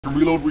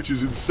reload, which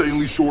is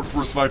insanely short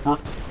for a sniper.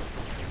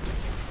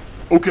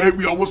 Okay,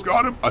 we almost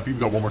got him. I think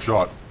we got one more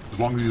shot. As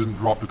long as he doesn't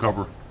drop to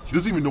cover. He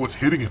doesn't even know what's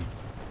hitting him.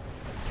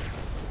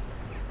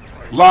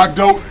 Lagged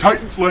out,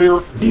 Titan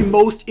Slayer. The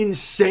most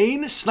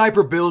insane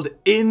sniper build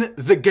in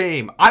the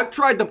game. I've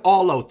tried them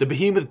all out. The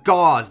Behemoth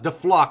Gauze, the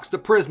Flux, the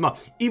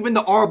Prisma, even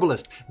the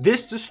Arbalist.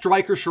 This, the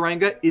Striker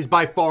Sharinga, is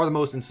by far the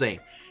most insane.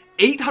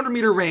 800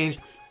 meter range,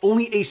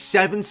 only a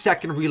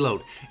 7-second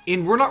reload.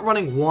 And we're not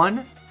running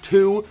 1,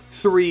 2,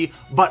 3,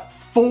 but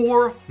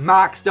 4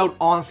 maxed out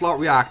onslaught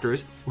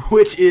reactors,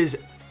 which is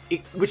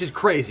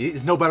crazy.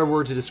 There's no better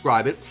word to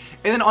describe it.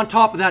 And then on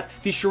top of that,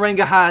 the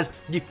Sharinga has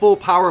the full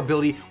power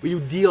ability where you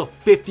deal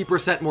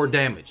 50% more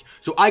damage.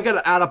 So I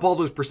gotta add up all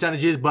those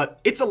percentages, but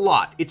it's a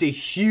lot. It's a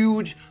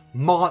huge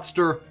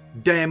monster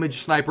damage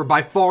sniper,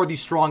 by far the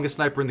strongest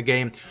sniper in the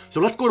game. So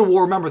let's go to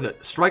war. Remember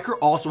that Striker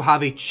also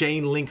have a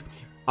chain link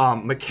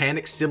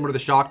mechanic similar to the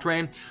Shock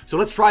Train. So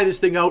let's try this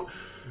thing out.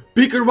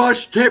 Beacon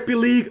Rush,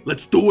 Champion League,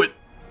 let's do it.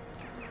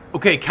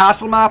 Okay,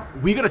 castle map,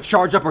 we gotta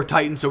charge up our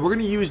Titan, so we're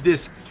gonna use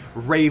this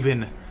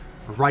Raven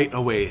right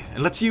away.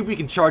 And let's see if we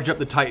can charge up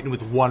the Titan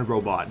with one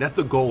robot. That's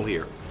the goal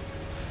here.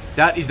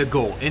 That is the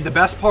goal. And the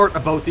best part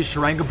about this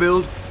Sharinga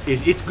build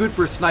is it's good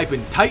for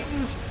sniping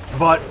Titans,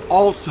 but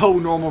also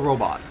normal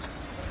robots.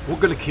 We're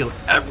gonna kill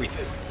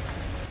everything.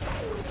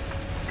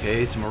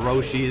 Okay, some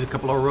Orochis, a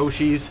couple of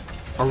Orochis.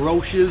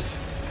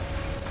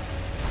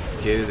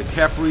 Okay, there's a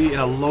Khepri and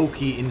a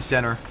Loki in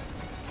center.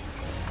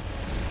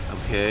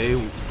 Okay,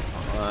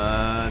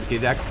 okay,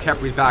 that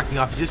Khepri's backing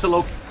off. Is this a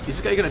Loki? Is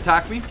this guy gonna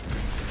attack me?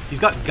 He's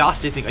got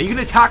Gust, I think. Are you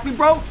gonna attack me,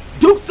 bro?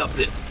 Do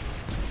something!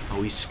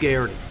 Oh, he's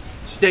scared.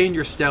 Stay in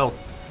your stealth.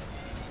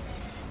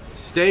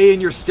 Stay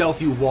in your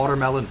stealth, you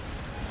watermelon.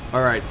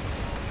 Alright.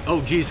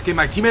 Oh, jeez. Okay,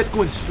 my teammate's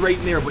going straight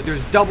in there, but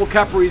there's double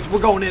Khepris. We're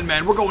going in,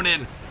 man. We're going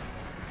in.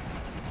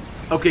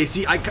 Okay,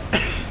 see,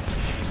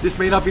 this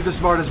may not be the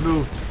smartest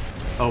move.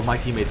 Oh, my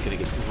teammate's gonna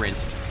get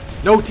rinsed.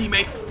 No,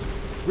 teammate!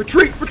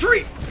 Retreat!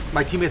 Retreat!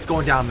 My teammate's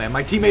going down, man.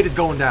 My teammate is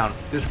going down.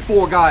 There's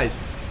 4 guys.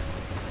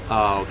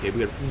 Oh, okay.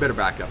 We better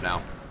back up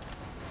now.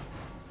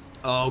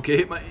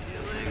 Okay,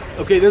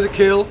 okay, there's a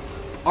kill.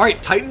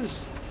 Alright,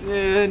 Titans,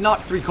 not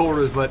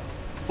 3/4, but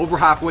over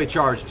halfway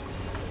charged.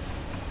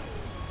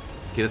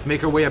 Okay, let's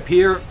make our way up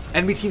here.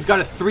 Enemy team's got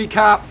a 3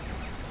 cap.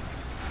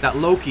 That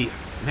Loki.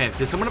 Man,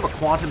 does someone have a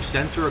quantum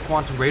sensor or a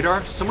quantum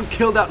radar? Someone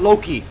kill that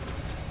Loki.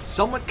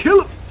 Someone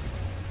kill him.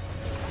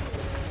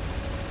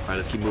 Alright,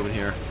 let's keep moving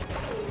here.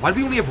 Why do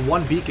we only have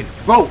 1 beacon?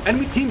 Bro,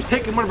 enemy team's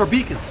taking one of our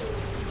beacons.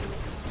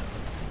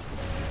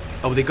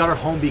 Oh, they got our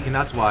home beacon,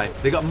 that's why.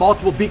 They got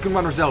multiple beacon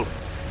runners out.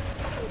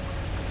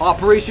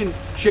 Operation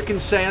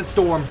Chicken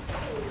Sandstorm.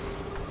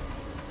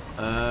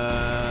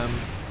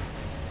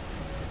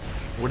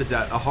 What is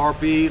that? A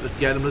Harpy. Let's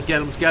get him, let's get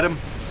him, let's get him.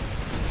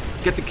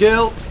 Let's get the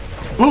kill.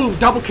 Boom,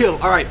 double kill.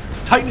 Alright,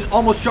 Titan is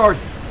almost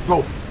charged.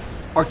 Bro,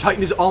 our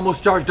Titan is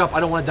almost charged up. I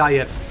don't want to die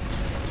yet.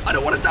 I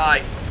don't want to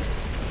die.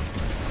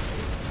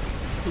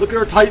 Look at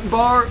our Titan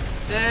bar.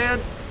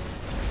 And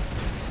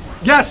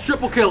yes,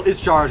 triple kill. It's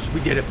charged.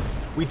 We did it.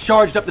 We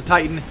charged up the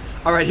Titan.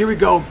 Alright, here we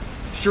go.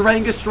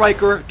 Sharinga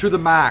Striker to the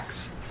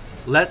max.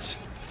 Let's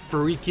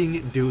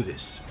freaking do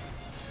this.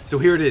 So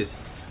here it is.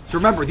 So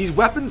remember, these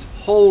weapons,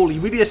 holy,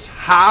 we just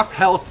half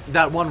health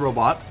that one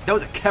robot. That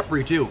was a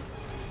Khepri too.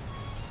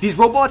 These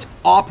robots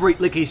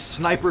operate like a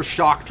sniper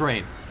shock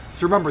train.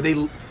 So remember,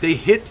 they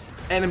hit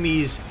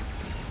enemies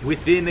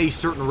within a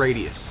certain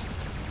radius.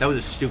 That was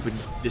a stupid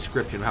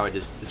description of how I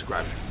just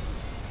described it.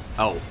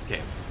 Oh,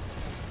 okay.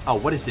 Oh,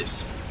 what is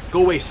this?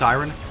 Go away,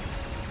 Siren.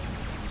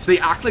 So they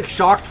act like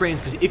shock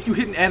trains because if you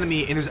hit an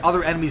enemy and there's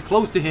other enemies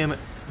close to him,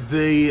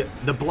 the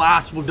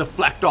blast will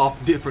deflect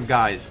off different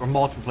guys or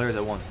multiple players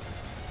at once.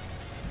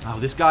 Oh,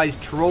 this guy's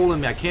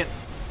trolling me. I can't.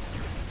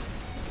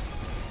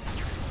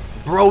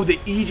 Bro, the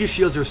Aegis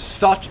shields are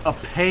such a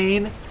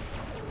pain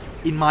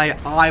in my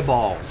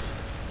eyeballs.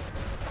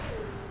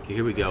 Okay,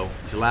 here we go.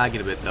 He's lagging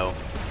a bit though.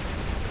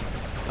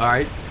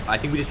 Alright, I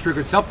think we just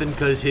triggered something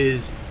because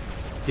his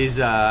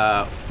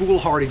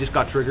foolhardy just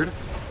got triggered.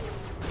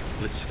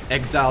 Let's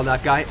exile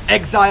that guy.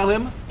 Exile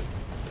him.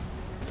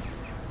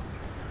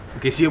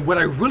 Okay, see, what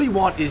I really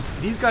want is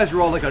these guys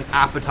are all like an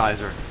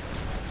appetizer.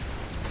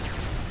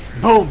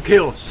 Boom,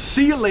 kill.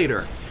 See you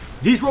later.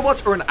 These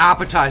robots are an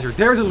appetizer.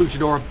 There's a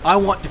luchador. I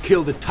want to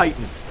kill the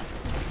Titans.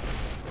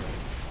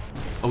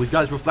 Oh, he's got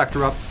his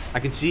reflector up. I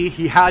can see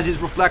he has his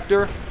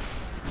reflector.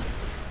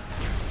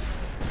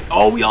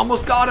 Oh, we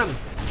almost got him.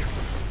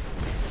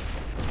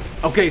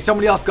 Okay,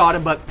 somebody else got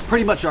him, but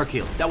pretty much our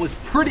kill. That was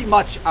pretty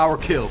much our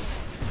kill.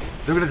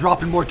 They're gonna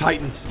drop in more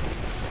Titans.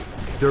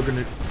 They're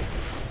gonna...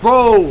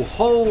 Bro,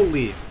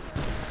 holy.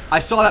 I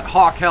saw that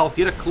Hawk health.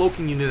 He had a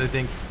cloaking unit, I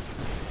think.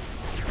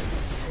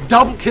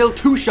 Double kill,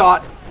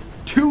 2-shot.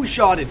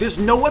 2-shotted. There's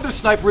no other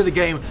sniper in the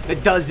game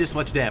that does this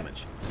much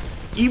damage.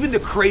 Even the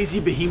crazy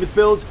behemoth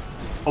builds.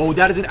 Oh,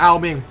 that is an Ao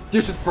Ming.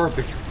 This is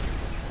perfect.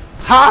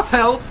 Half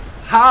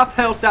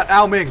health that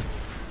Ao Ming.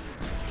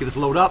 Okay, let's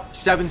load up.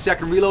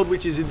 7-second reload,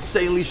 which is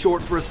insanely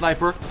short for a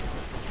sniper.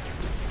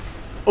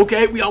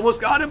 Okay, we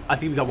almost got him. I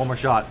think we got one more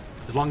shot.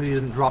 As long as he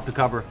doesn't drop to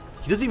cover.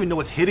 He doesn't even know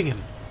what's hitting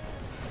him.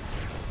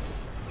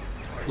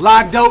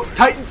 Lagged out.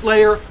 Titan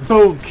Slayer.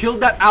 Boom.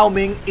 Killed that Ao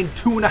Ming in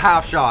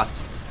 2.5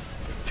 shots.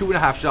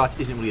 2.5 shots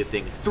isn't really a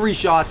thing. It's 3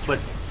 shots, but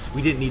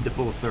we didn't need the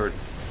full third.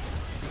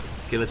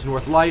 Okay, let's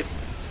North Light.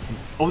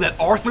 Oh, that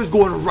Arthur's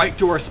going right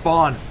to our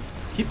spawn.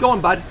 Keep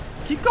going, bud.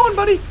 Keep going,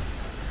 buddy.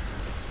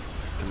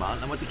 Come on.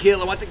 I want the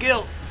kill. I want the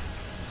kill.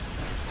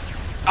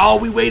 Oh,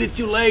 we waited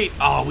too late.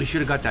 Oh, we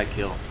should have got that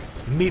kill.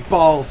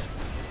 Meatballs.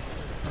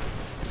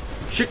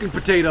 Chicken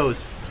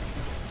potatoes.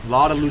 A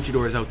lot of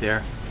luchadors out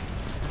there.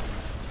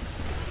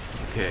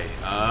 Okay,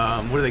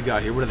 what do they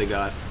got here? What do they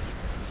got?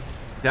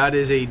 That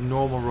is a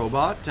normal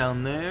robot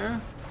down there.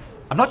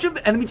 I'm not sure if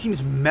the enemy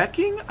team's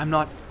meching. I'm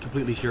not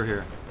completely sure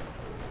here.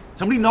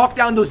 Somebody knocked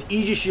down those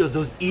Aegis shields.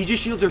 Those Aegis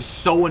shields are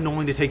so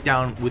annoying to take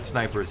down with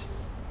snipers.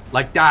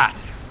 Like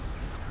that.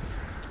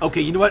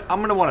 Okay, you know what? I'm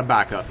going to want to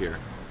back up here.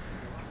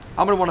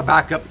 I'm going to want to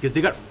back up because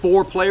they got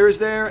 4 players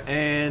there,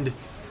 and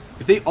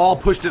if they all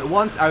pushed it at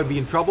once, I would be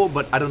in trouble,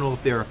 but I don't know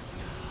if they're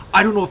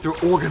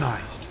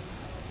organized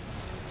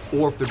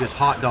or if they're just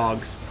hot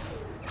dogs.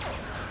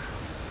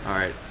 All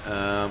right,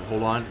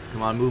 hold on.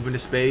 Come on, move into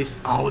space.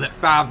 Oh, that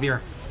Favmir.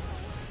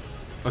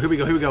 Oh, here we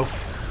go, here we go.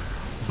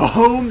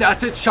 Boom,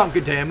 that's a chunk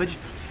of damage.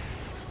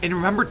 And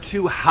remember,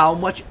 too, how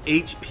much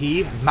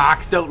HP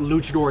maxed out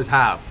luchadors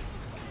have.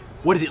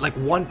 What is it, like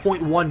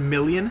 1.1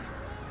 million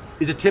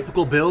is a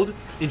typical build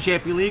in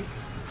Champion League?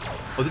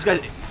 Oh, this guy...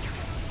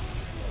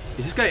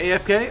 Is this guy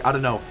AFK? I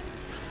don't know.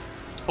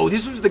 Oh,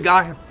 this was the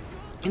guy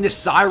in the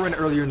Siren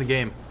earlier in the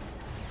game.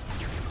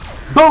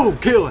 Boom,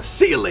 kill.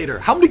 See you later.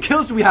 How many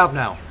kills do we have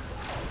now?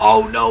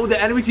 Oh, no, the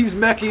enemy team's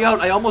meching out.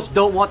 I almost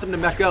don't want them to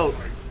mech out.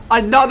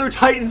 Another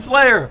Titan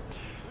Slayer.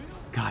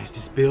 Guys,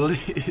 this build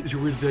is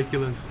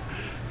ridiculous.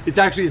 It's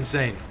actually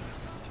insane.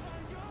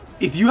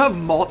 If you have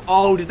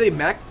oh, did they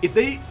mech?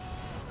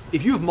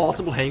 If you have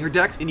multiple hangar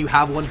decks and you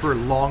have one for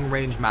long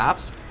range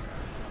maps,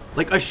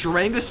 like a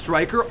Shuranga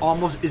Striker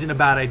almost isn't a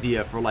bad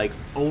idea for like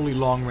only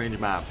long range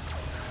maps.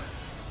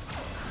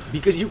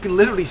 Because you can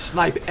literally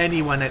snipe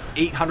anyone at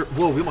 800.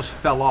 Whoa, we almost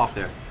fell off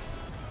there.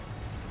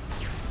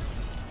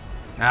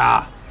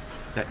 Ah,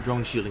 that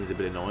drone shielding is a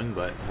bit annoying,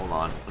 but hold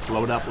on. Let's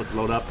load up, let's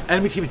load up.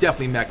 Enemy team's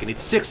definitely meching.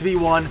 It's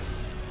 6v1.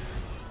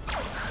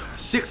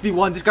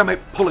 6v1. This guy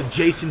might pull a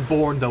Jason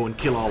Bourne, though, and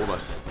kill all of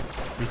us.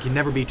 We can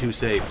never be too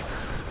safe.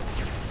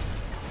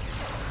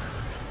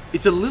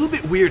 It's a little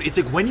bit weird. It's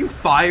like when you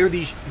fire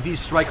these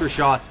striker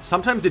shots,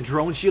 sometimes the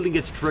drone shielding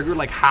gets triggered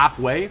like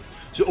halfway,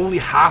 so only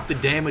half the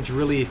damage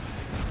really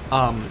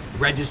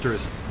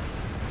registers.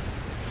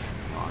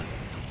 Come on.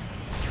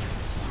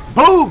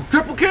 Boom!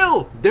 Triple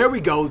kill! There we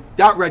go.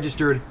 That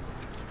registered.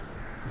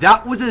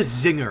 That was a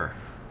zinger.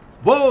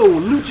 Whoa!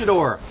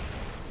 Luchador!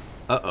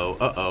 Uh-oh,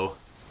 uh-oh.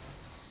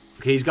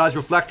 Okay, he's got his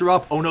reflector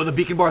up. Oh no, the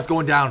beacon bar is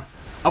going down.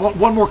 I want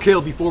one more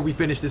kill before we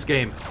finish this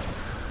game.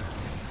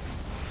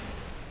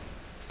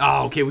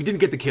 Oh, okay, we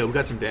didn't get the kill. We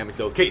got some damage,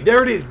 though. Okay,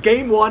 there it is.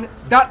 Game 1.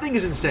 That thing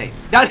is insane.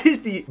 That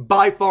is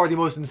by far the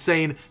most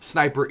insane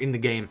sniper in the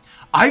game.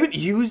 I haven't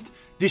used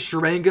this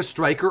Shuranga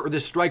Striker or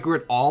this Striker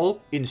at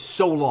all in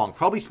so long.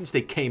 Probably since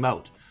they came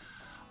out.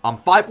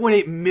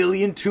 5.8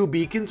 million 2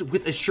 beacons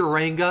with a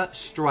Shuranga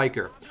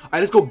Striker. All right,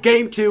 let's go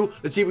game 2.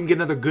 Let's see if we can get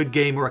another good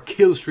game or a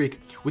kill streak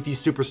with these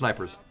super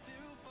snipers.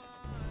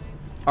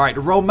 All right,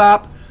 the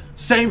roadmap.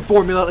 Same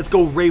formula. Let's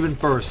go Raven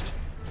first.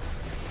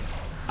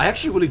 I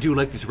actually really do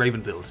like this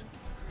Raven build.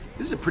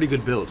 This is a pretty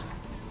good build.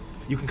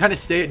 You can kind of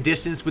stay at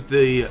distance with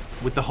the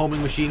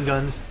homing machine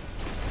guns,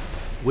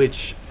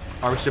 which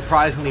are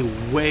surprisingly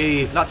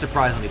not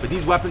surprisingly, but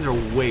these weapons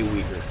are way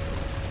weaker.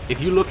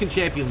 If you look in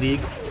Champion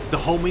League, the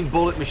homing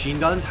bullet machine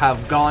guns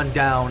have gone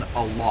down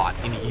a lot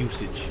in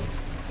usage,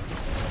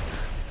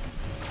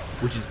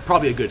 which is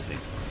probably a good thing.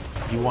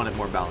 You want it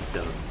more balanced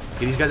out.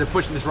 Okay, these guys are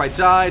pushing this right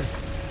side.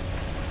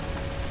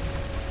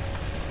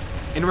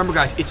 And remember,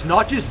 guys, it's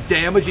not just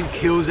damage and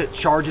kills that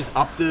charges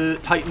up the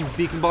Titan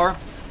beacon bar,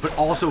 but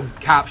also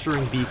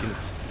capturing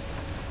beacons.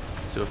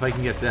 So if I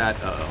can get that,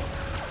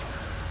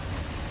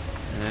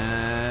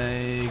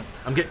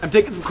 I'm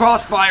taking some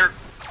crossfire.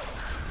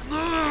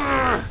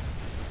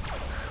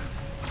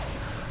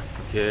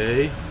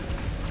 Okay,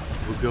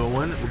 we're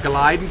going. We're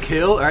gliding.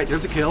 Kill. All right,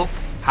 there's a kill.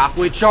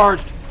 Halfway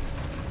charged.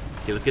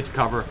 Okay, let's get to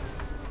cover.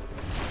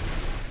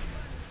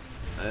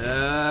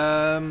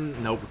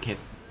 Nope, we can't.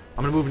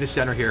 I'm gonna move into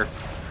center here.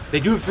 They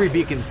do have 3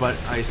 beacons, but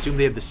I assume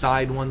they have the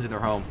side ones in their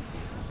home.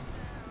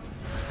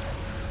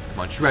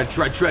 Come on, shred,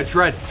 shred, shred,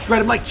 shred. Shred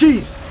them like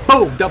cheese.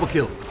 Boom, double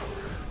kill.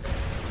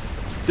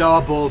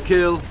 Double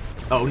kill.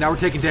 Oh, now we're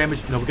taking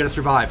damage. No, we gotta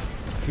survive.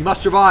 We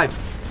must survive.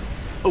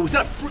 Oh, is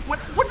that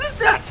what is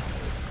that?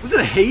 Was it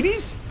a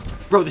Hades?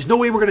 Bro, there's no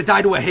way we're gonna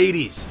die to a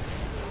Hades.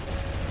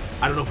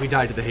 I don't know if we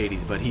died to the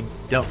Hades, but he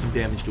dealt some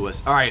damage to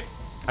us. All right.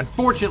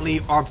 Unfortunately,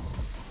 our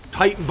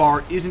Titan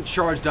bar isn't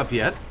charged up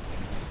yet.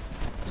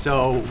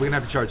 So, we're going to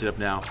have to charge it up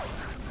now.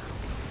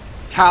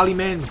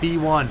 Tallyman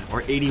B1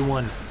 or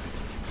 81.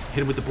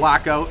 Hit him with the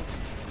blackout.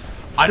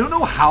 I don't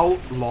know how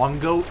long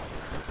ago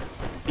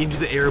into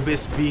the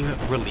airbus being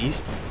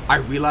released, I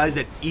realized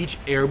that each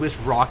airbus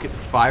rocket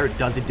fire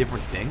does a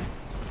different thing.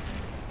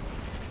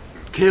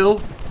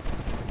 Kill.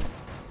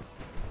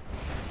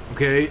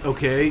 Okay,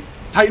 okay.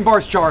 Titan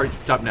bar's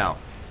charged up now.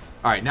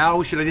 Alright,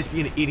 now should I just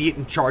be an idiot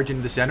and charge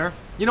into the center?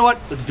 You know what?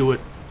 Let's do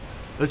it.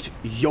 Let's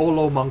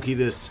YOLO monkey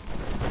this.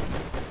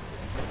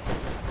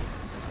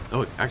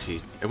 Oh,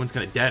 actually, everyone's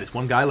kind of dead. It's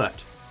one guy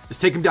left. Let's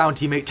take him down,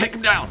 teammate. Take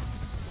him down.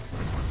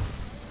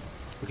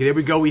 Okay, there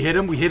we go. We hit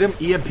him. We hit him.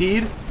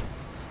 EMP'd.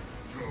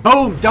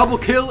 Boom. Double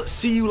kill.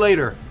 See you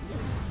later.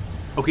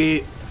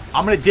 Okay,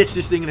 I'm going to ditch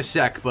this thing in a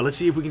sec, but let's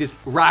see if we can just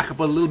rack up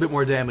a little bit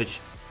more damage.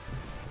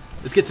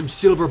 Let's get some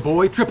silver,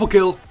 boy. Triple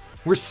kill.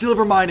 We're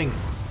silver mining.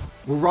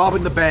 We're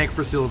robbing the bank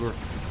for silver.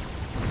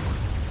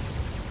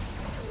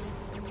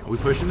 Are we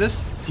pushing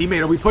this?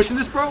 Teammate, are we pushing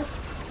this, bro?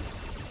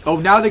 Oh,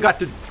 now they got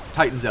the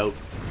Titans out.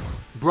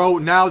 Bro,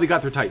 now they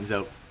got their Titans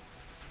out.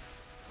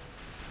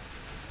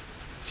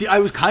 See, I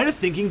was kind of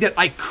thinking that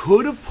I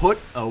could have put...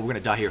 Oh, we're going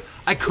to die here.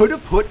 I could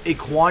have put a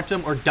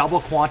quantum or double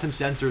quantum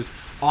sensors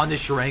on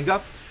this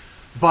Shuranga,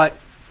 but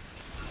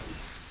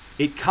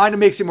it kind of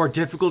makes it more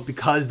difficult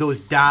because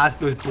those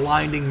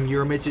blinding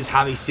Myrmids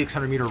have a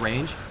 600-meter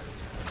range.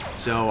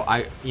 So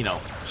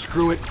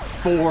screw it.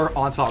 4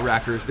 onslaught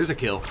reactors. There's a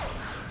kill.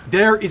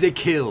 There is a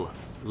kill,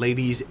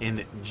 ladies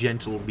and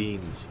gentle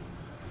beings.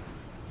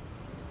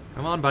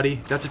 Come on,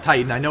 buddy. That's a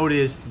Titan. I know it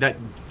is. That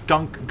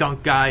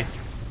gunk guy.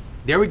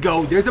 There we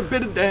go. There's a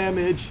bit of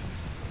damage.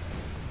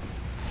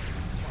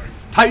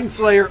 Titan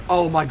Slayer.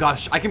 Oh my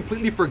gosh. I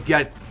completely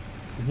forget.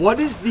 What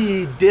is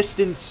the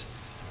distance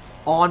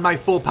on my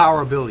full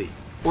power ability?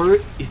 Or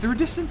is there a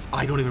distance?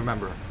 I don't even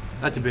remember.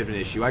 That's a bit of an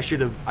issue. I should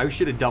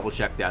have double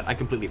checked that. I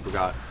completely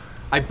forgot.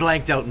 I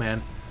blanked out,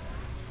 man.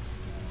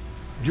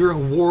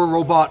 During War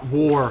Robot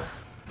War,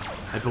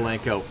 I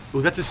blank out.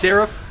 Oh, that's a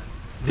Seraph?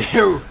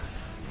 There.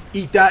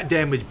 Eat that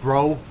damage,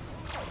 bro.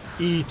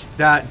 Eat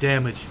that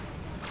damage.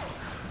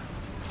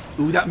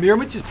 Ooh, that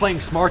Myrmid's is playing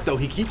smart, though.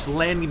 He keeps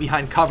landing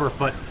behind cover,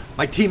 but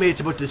my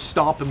teammate's about to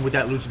stomp him with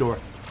that luchador.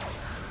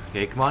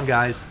 Okay, come on,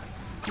 guys.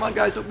 Come on,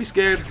 guys. Don't be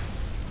scared.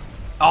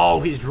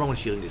 Oh, his drone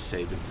shielding just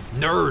saved him.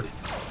 Nerd.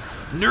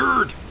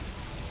 Nerd.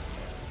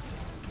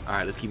 All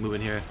right, let's keep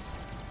moving here.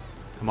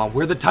 Come on,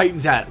 where the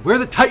Titans at? Where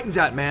the Titans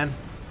at, man?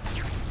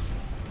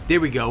 There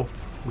we go.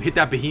 We hit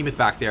that behemoth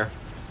back there.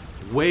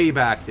 Way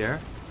back there.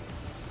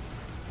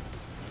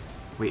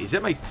 Wait, is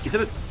that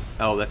a...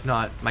 Oh, that's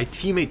not. My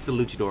teammate's the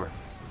luchador.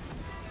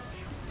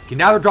 Okay,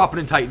 now they're dropping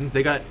in Titans.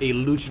 They got a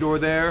luchador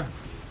there.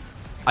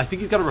 I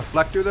think he's got a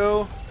reflector,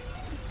 though.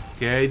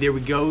 Okay, there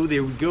we go.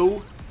 There we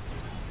go.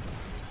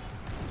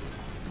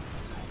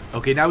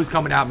 Okay, now he's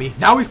coming at me.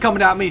 Now he's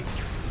coming at me.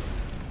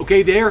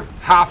 Okay, there.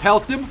 Half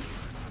healthed him.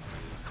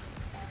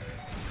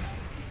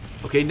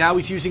 Okay, now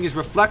he's using his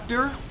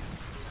reflector.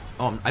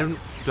 Do I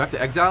have to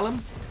exile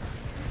him?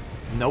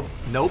 Nope,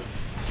 nope.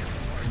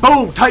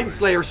 Boom! Titan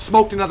Slayer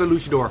smoked another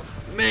luchador.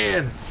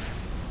 Man.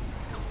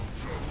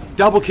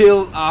 Double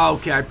kill. Oh,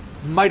 okay, I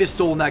might have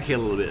stolen that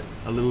kill a little bit.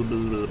 A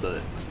little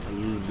bit.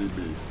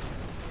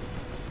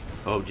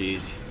 Oh,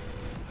 jeez.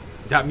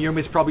 That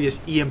Myrmid's probably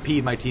just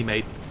EMP'd my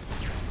teammate.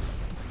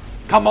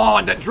 Come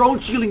on! That drone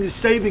shielding is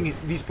saving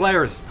these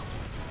players.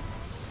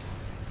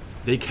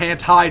 They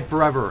can't hide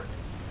forever.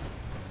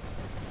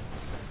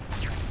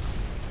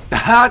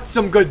 That's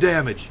some good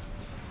damage.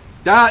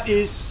 That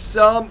is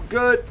some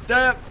good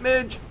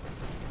damage.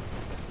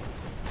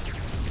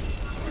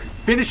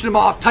 Finishing him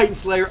off. Titan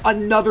Slayer.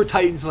 Another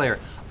Titan Slayer.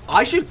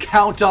 I should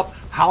count up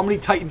how many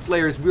Titan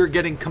Slayers we're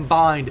getting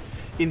combined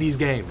in these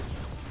games.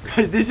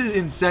 Because this is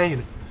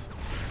insane.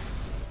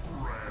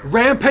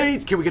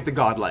 Rampage. Can we get the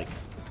godlike?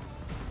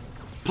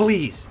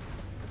 Please.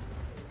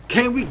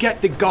 Can we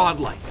get the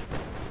godlike?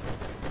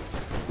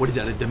 What is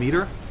that? A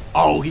Demeter?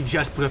 Oh, he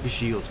just put up his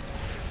shield.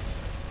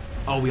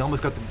 Oh, we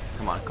almost got the...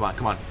 Come on, come on,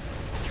 come on.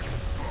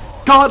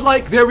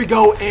 Godlike! There we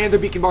go. And their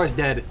beacon bar is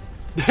dead.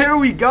 There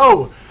we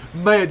go.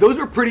 Man, those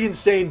were pretty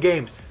insane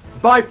games.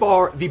 By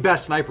far, the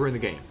best sniper in the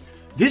game.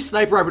 This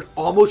sniper I would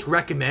almost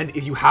recommend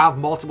if you have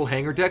multiple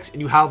hangar decks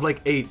and you have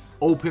like a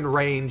open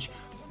range,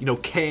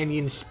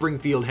 Canyon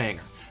Springfield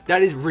hangar.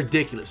 That is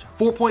ridiculous.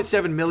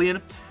 4.7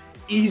 million.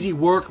 Easy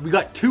work. We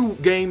got 2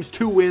 games,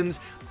 2 wins.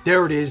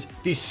 There it is.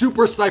 The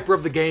super sniper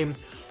of the game.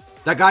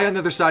 That guy on the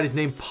other side is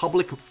named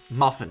Public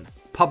Muffin.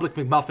 Public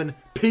McMuffin.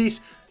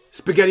 Peace.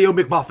 Spaghetti-O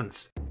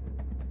McMuffins.